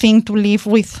great thing to live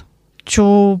with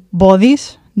 2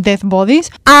 bodies, dead bodies.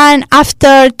 And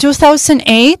after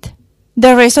 2008,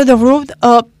 the rest of the group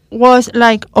was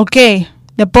like, okay,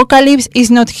 the apocalypse is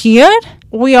not here.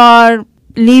 We are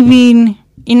living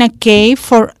in a cave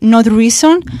for no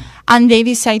reason, and they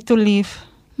decide to leave.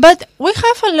 But we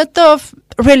have a lot of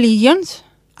religions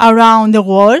around the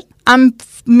world, and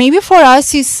maybe for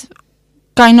us it's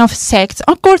kind of sects,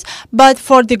 of course, but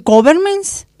for the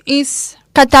governments it's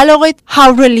cataloged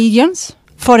how religions.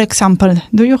 For example,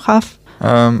 do you have?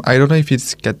 I don't know if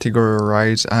it's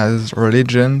categorized as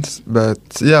religions, but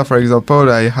yeah, for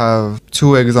example, I have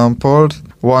 2 examples.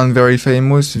 One very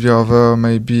famous, the other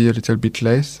maybe a little bit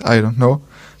less, I don't know.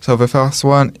 So the first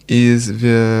one is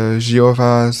the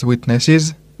Jehovah's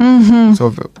Witnesses,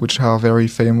 which are very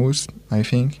famous, I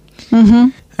think.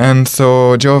 And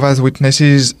so Jehovah's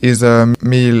Witnesses is a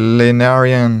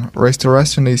millenarian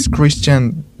restorationist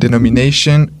Christian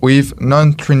denomination with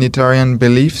non-Trinitarian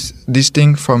beliefs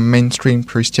distinct from mainstream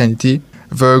Christianity.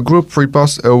 The group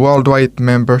reports a worldwide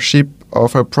membership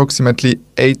of approximately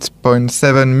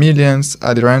 8.7 million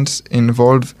adherents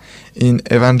involved in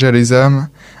evangelism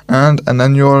and an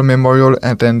annual memorial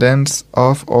attendance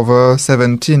of over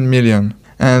 17 million.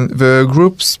 And the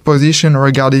group's position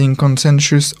regarding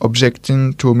consensus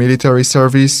objecting to military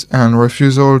service and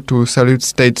refusal to salute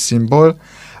state symbols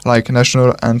like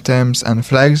national anthems and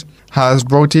flags has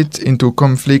brought it into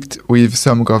conflict with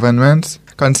some governments.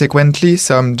 Consequently,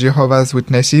 some Jehovah's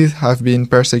Witnesses have been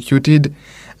persecuted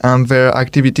and their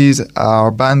activities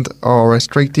are banned or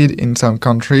restricted in some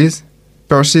countries.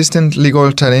 Persistent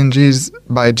legal challenges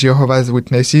by Jehovah's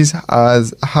Witnesses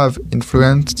have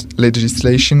influenced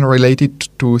legislation related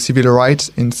to civil rights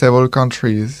in several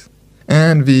countries.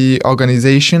 And the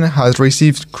organization has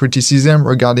received criticism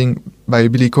regarding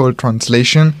biblical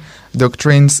translation,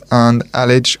 doctrines, and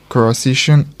alleged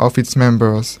coercion of its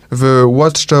members. The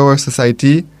Watchtower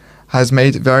Society has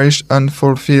made various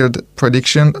unfulfilled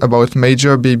predictions about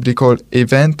major biblical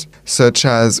events such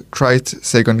as Christ's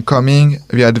second coming,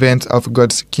 the advent of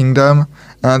God's kingdom,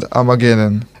 and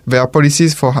Armageddon. Their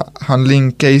policies for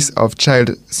handling cases of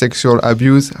child sexual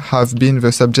abuse have been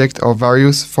the subject of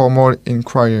various formal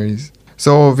inquiries.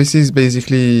 So this is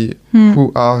basically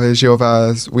who are the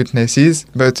Jehovah's Witnesses,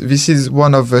 but this is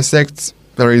one of the sects.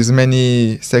 There is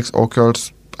many sects or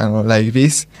cults like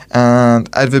this, and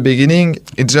at the beginning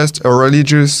it's just a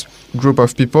religious group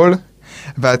of people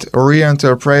that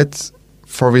reinterpret,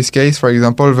 for this case, for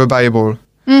example, the Bible.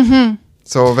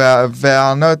 So they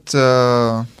are not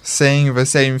saying the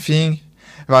same thing.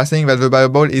 They are saying that the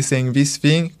Bible is saying this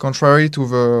thing, contrary to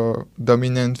the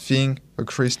dominant thing, the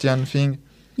Christian thing.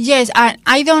 Yes, and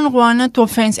I don't want to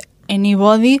offend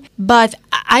anybody, but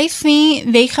I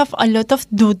think they have a lot of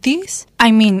duties.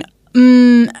 I mean,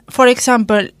 for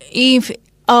example, if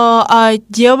a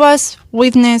Jehovah's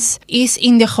Witness is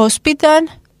in the hospital,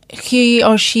 he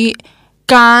or she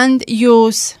can't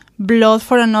use blood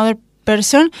for another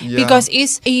person because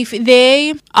if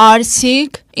they are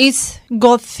sick, it's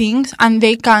God things and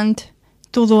they can't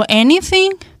to do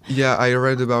anything. Yeah, I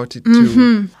read about it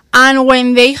too. And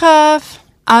when they have,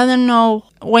 I don't know,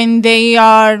 when they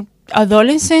are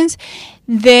adolescents,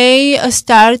 they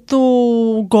start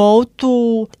to go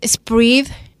to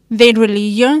spread their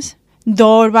religions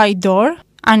door by door,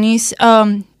 and it's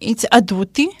a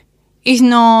duty. It's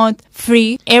not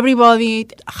free. Everybody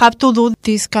have to do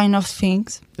these kind of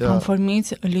things. Yeah. And for me,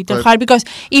 it's a little hard because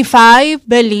if I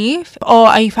believe or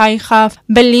if I have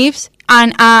beliefs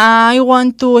and I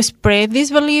want to spread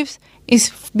these beliefs,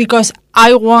 it's because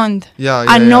I want.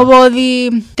 And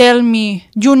nobody tell me,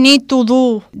 you need to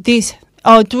do this.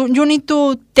 Or you need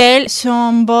to tell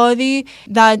somebody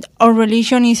that our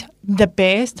religion is the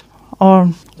best or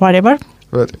whatever.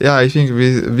 But yeah, I think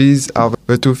these are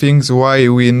the two things why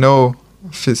we know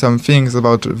some things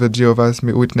about the Jehovah's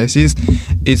Witnesses.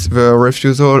 It's the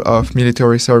refusal of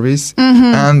military service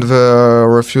and the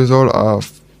refusal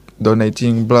of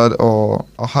donating blood or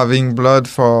having blood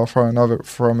from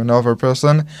another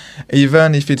person,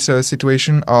 even if it's a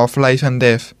situation of life and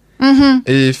death.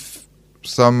 If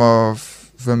some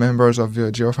of the members of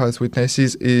the Jehovah's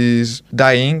Witnesses is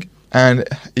dying, and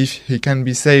if he can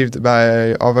be saved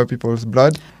by other people's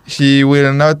blood, he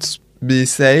will not be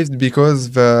saved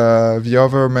because the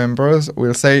other members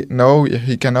will say, no,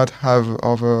 he cannot have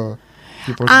other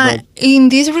people's blood. In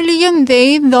this religion,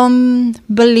 they don't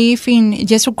believe in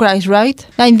Jesus Christ, right?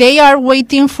 Like they are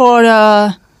waiting for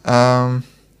salvation.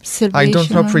 I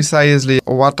don't know precisely.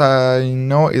 What I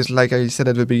know is, like I said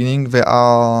at the beginning, they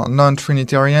are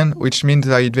non-Trinitarian, which means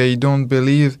that they don't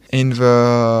believe in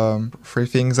the three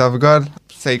things of God,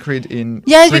 sacred in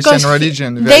Christian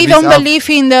religion. They don't believe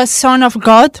in the Son of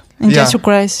God, in Jesus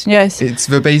Christ. Yes, it's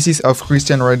the basis of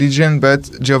Christian religion,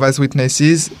 but Jehovah's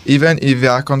Witnesses, even if they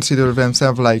are considered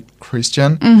themselves like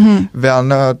Christian, they are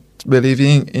not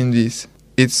believing in this.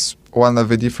 It's one of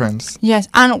the difference. Yes,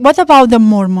 and what about the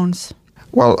Mormons?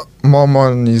 Well,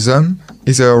 Mormonism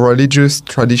is a religious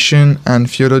tradition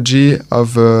and theology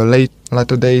of the late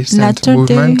Latter-day Saint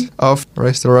movement of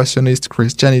Restorationist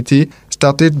Christianity,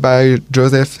 started by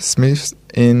Joseph Smith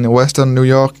in Western New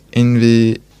York in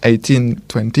the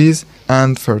 1820s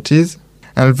and 30s.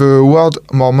 And the word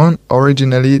Mormon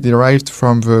originally derived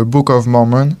from the Book of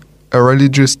Mormon, a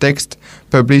religious text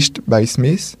published by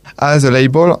Smith. As a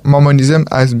label, Mormonism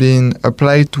has been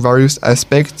applied to various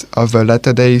aspects of the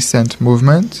Latter-day Saint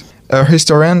movement. A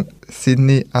historian,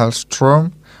 Sidney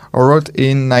Alstrom, wrote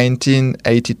in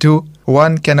 1982,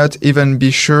 "One cannot even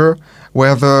be sure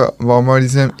whether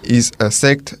Mormonism is a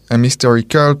sect, a mystery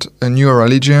cult, a new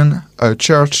religion, a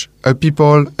church, a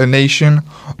people, a nation,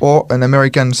 or an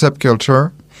American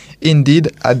subculture. Indeed,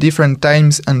 at different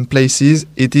times and places,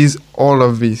 it is all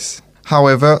of this.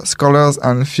 However, scholars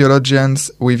and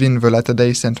theologians within the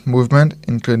Latter-day Saint movement,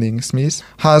 including Smith,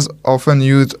 has often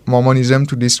used Mormonism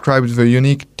to describe the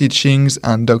unique teachings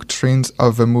and doctrines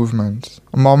of the movement.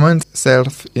 Mormons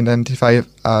self-identify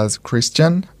as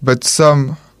Christian, but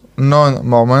some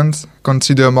non-Mormons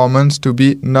consider Mormons to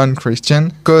be non-Christian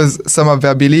because some of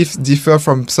their beliefs differ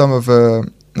from some of the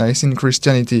Nicene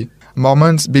Christianity.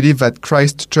 Mormons believe that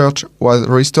Christ's church was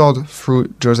restored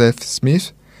through Joseph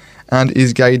Smith and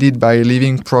is guided by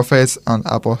living prophets and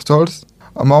apostles.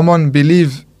 Mormons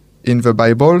believe in the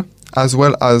Bible as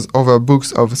well as other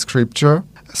books of scripture,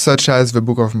 such as the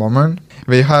Book of Mormon.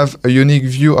 They have a unique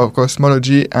view of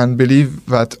cosmology and believe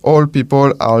that all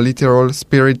people are literal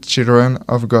spirit children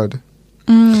of God.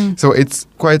 So it's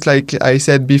quite like I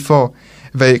said before.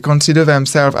 They consider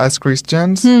themselves as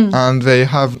Christians and they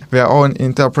have their own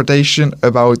interpretation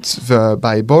about the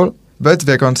Bible, but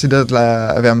they consider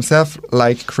themselves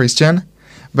like Christian.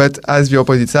 But as the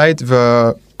opposite side,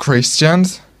 the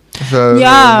Christians,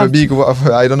 the big,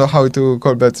 I don't know how to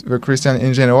call, but the Christian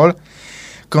in general,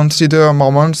 consider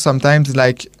Mormons sometimes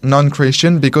like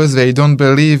non-Christian because they don't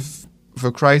believe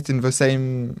the Christ in the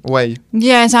same way.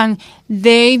 Yes, and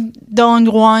they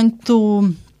don't want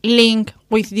to link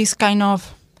with this kind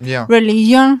of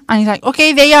religion. And it's like,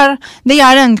 okay, they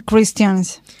aren't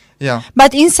Christians. Yeah.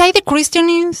 But inside the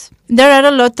Christianism, there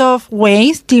are a lot of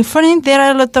ways different. There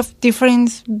are a lot of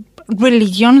different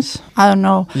religions. I don't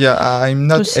know. Yeah, I'm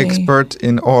not expert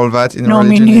in all that in no,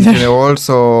 religion in general.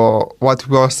 So what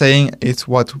we are saying is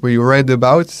what we read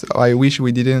about. I wish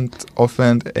we didn't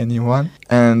offend anyone.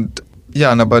 And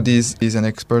yeah, nobody is an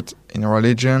expert in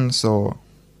religion, so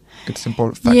it's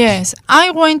simple fact. Yes,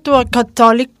 I went to a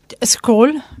Catholic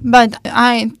school, but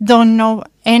I don't know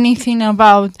anything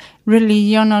about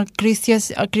religion or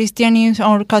Christianism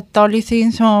or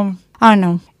Catholicism. Or, I don't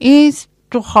know. It's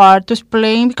too hard to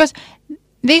explain because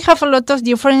they have a lot of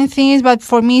different things, but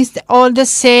for me it's all the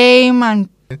same.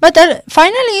 But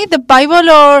finally, the Bible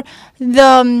or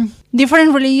the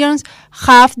different religions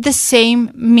have the same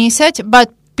message,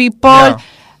 but people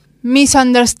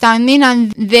misunderstanding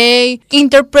and they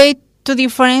interpret to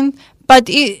different. But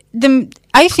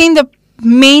I think the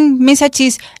main message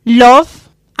is love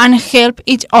and help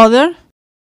each other.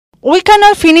 We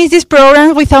cannot finish this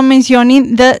program without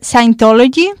mentioning the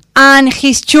Scientology and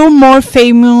his two more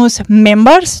famous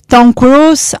members, Tom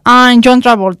Cruise and John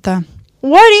Travolta.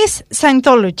 What is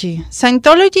Scientology?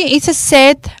 Scientology is a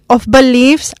set of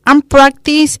beliefs and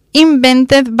practice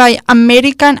invented by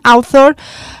American author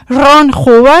Ron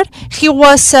Hubbard. He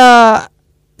was a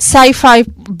sci-fi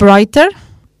writer.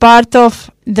 Part of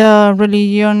the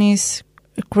religion is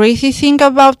a crazy thing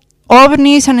about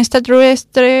ovnis and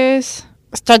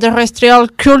extraterrestrial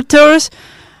cultures.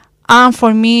 And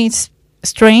for me, it's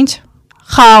strange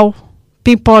how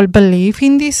people believe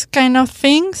in these kind of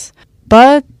things.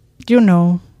 But you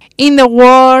know, in the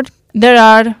world, there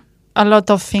are a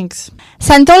lot of things.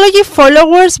 Scientology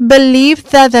followers believe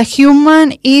that the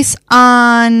human is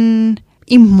an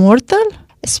immortal,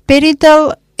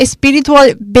 spiritual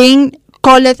being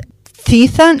called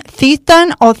Thetan,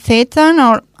 or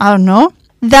I don't know,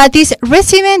 that is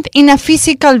resident in a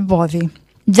physical body.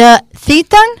 The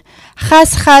Thetan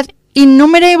has had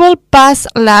innumerable past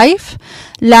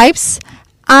lives,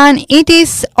 and it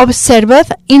is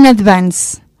observed in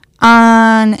advance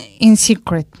and in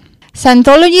secret.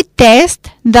 Scientology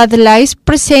tests that the lies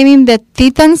preceding the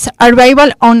Titans'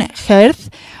 arrival on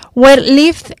Earth were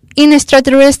lived in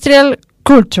extraterrestrial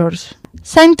cultures.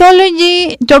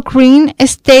 Scientology doctrine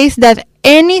states that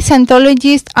any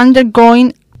Scientologist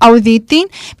undergoing auditing,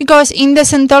 because in the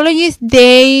Scientologists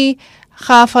they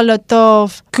have a lot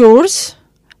of course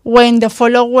when the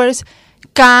followers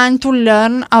can to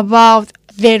learn about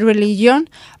their religion,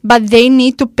 but they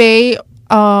need to pay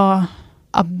a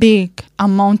big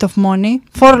amount of money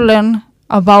for learn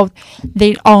about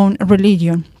their own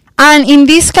religion. And in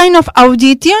this kind of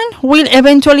audition, we'll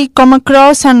eventually come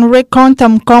across and recount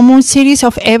a common series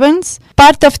of events.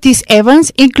 Part of these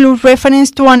events include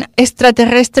reference to an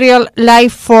extraterrestrial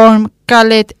life form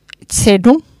called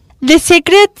Xenu. The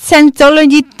secret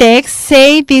Scientology texts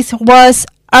say this was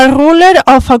a ruler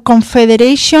of a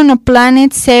confederation of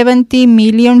planets 70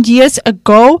 million years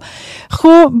ago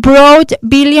who brought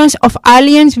billions of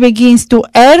aliens beings to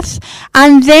Earth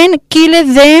and then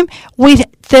killed them with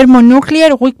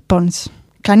thermonuclear weapons.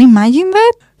 Can you imagine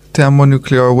that?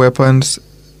 Thermonuclear weapons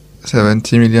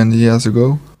 70 million years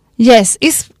ago? Yes,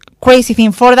 it's crazy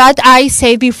thing. For that, I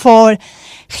said before,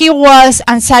 he was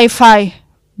a sci-fi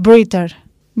writer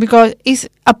because it's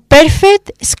a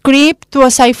perfect script to a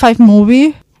sci-fi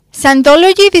movie.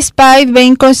 Scientology, despite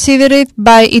being considered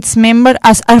by its members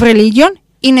as a religion,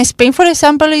 in Spain, for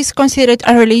example, is considered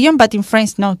a religion, but in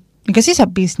France, not, because it's a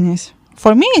business.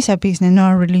 For me, it's a business,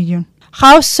 not a religion.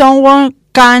 How someone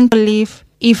can believe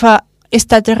if a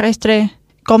extraterrestre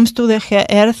comes to the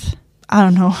Earth, I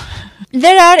don't know.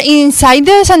 There are, inside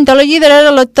the Scientology, there are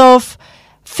a lot of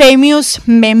famous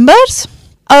members.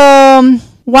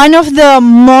 One of the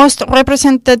most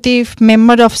representative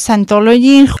members of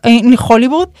Scientology in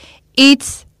Hollywood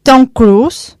is Tom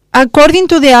Cruise. According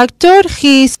to the actor,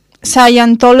 his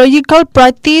Scientological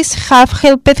practice have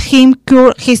helped him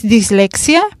cure his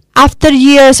dyslexia. After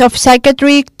years of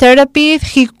psychiatric therapy,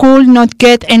 he could not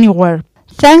get anywhere.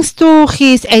 Thanks to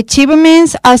his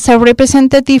achievements as a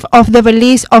representative of the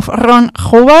beliefs of Ron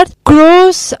Hubbard,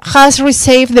 Cruise has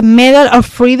received the Medal of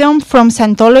Freedom from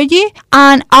Scientology,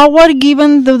 an award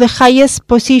given to the highest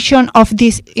position of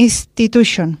this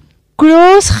institution.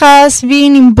 Cruise has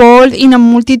been involved in a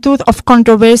multitude of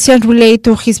controversies related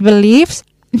to his beliefs.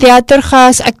 The actor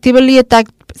has actively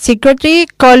attacked psychiatry,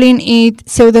 calling it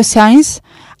pseudoscience,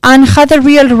 and had a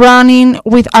real run-in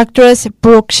with actress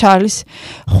Brooke Shields,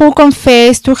 who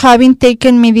confessed to having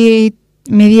taken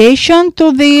medication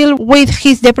to deal with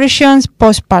his depression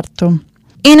postpartum.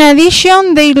 In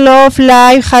addition, their love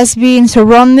life has been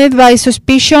surrounded by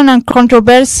suspicion and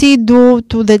controversy due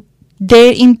to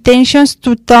their intentions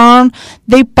to turn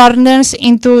their partners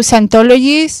into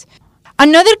Scientologists.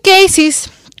 Another case is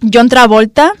John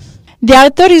Travolta. The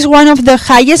actor is one of the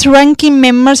highest-ranking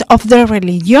members of the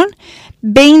religion,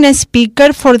 being a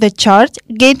speaker for the church,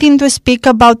 getting to speak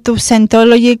about the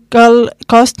Scientological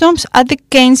customs at the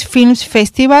Cannes Film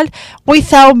Festival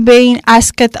without being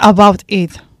asked about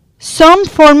it. Some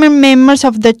former members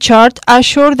of the church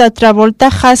assure that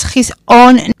Travolta has his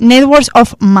own networks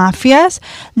of mafias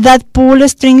that pull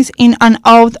strings in and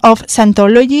out of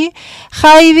Scientology,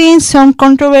 hiding some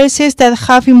controversies that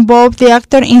have involved the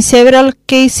actor in several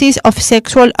cases of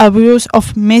sexual abuse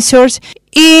of minors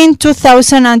in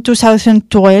 2000 and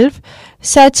 2012,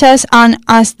 such as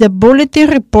the Bulletin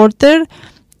reported.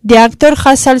 The actor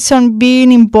has also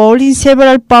been involved in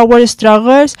several power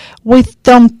struggles with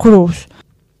Tom Cruise.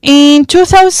 In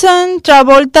 2000,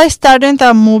 Travolta started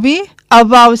a movie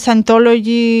about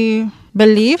Scientology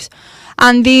beliefs,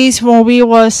 and this movie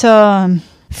was a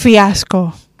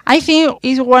fiasco. I think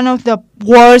it's one of the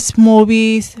worst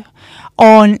movies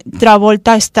on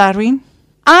Travolta starring.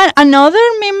 And another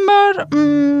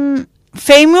member,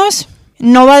 famous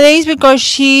nowadays because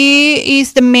she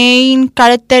is the main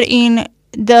character in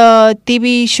the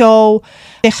TV show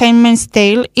The Handmaid's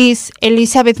Tale, is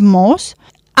Elizabeth Moss.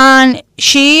 And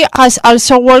she has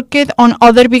also worked on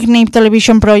other big-name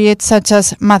television projects such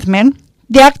as Mad Men.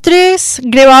 The actress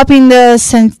grew up in the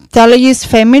Scientologist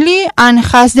family and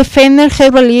has defended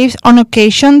her beliefs on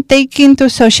occasion, taking to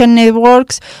social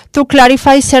networks to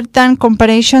clarify certain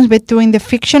comparisons between the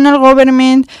fictional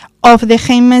government of The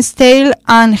Handmaid's Tale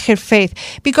and her faith.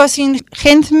 Because in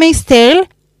Handmaid's Tale,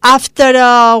 after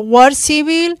a war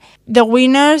civil, the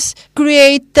winners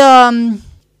create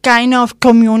kind of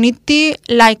community,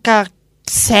 like a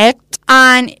sect,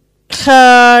 and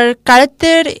her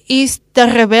character is the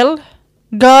rebel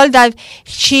girl that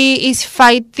she is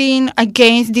fighting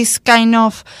against this kind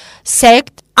of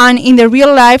sect, and in the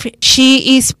real life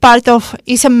she is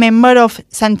a member of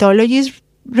Scientology's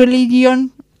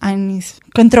religion, and it's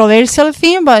controversial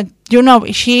thing, but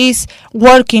she is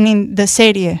working in the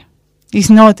series.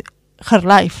 It's not her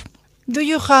life. Do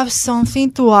you have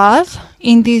something to add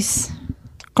in this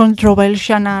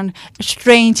controversial and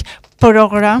strange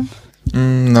program?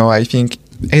 No, I think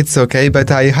it's okay, but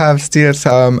I have still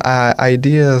some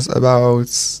ideas about,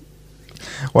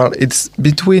 it's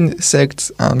between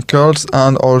sects and cults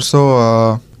and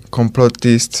also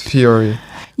complotist theory.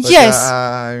 But yes.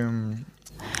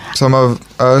 Some of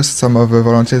the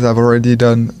volunteers have already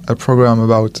done a program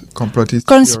about conspiracy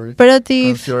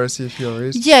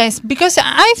theories. Yes, because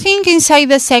I think inside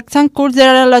the sects and cults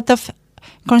there are a lot of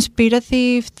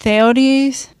conspiracy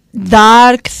theories,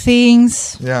 dark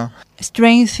things,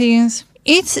 strange things.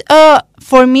 It's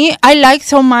for me, I like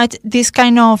so much this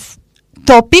kind of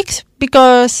topics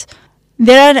because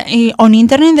there are on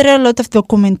internet there are a lot of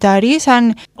documentaries,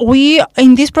 and we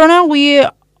in this program we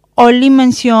only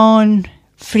mention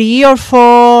 3 or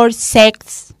 4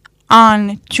 sects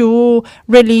and 2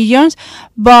 religions,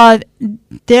 but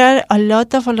there are a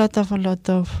lot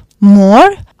of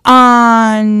more,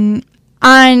 and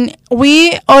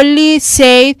we only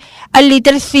say a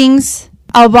little things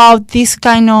about this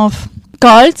kind of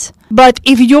cults. But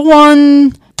if you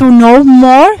want to know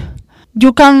more,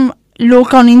 you can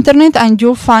look on internet and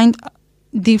you find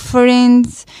different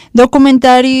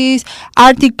documentaries,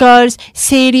 articles,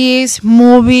 series,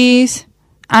 movies,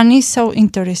 and it's so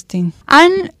interesting.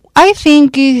 And I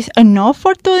think it's enough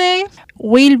for today.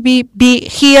 We'll be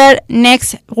here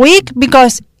next week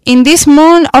because in this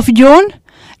month of June,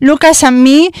 Lucas and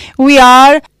me, we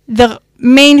are the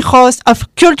main host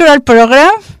of cultural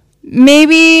program.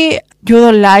 Maybe you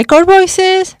don't like our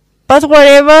voices, but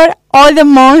whatever, all the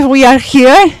months we are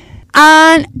here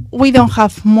and we don't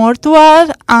have more to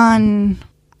add, and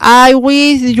I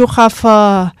wish you have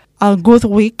a good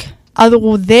week, a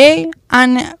good day,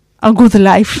 and a good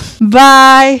life.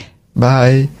 Bye.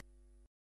 Bye.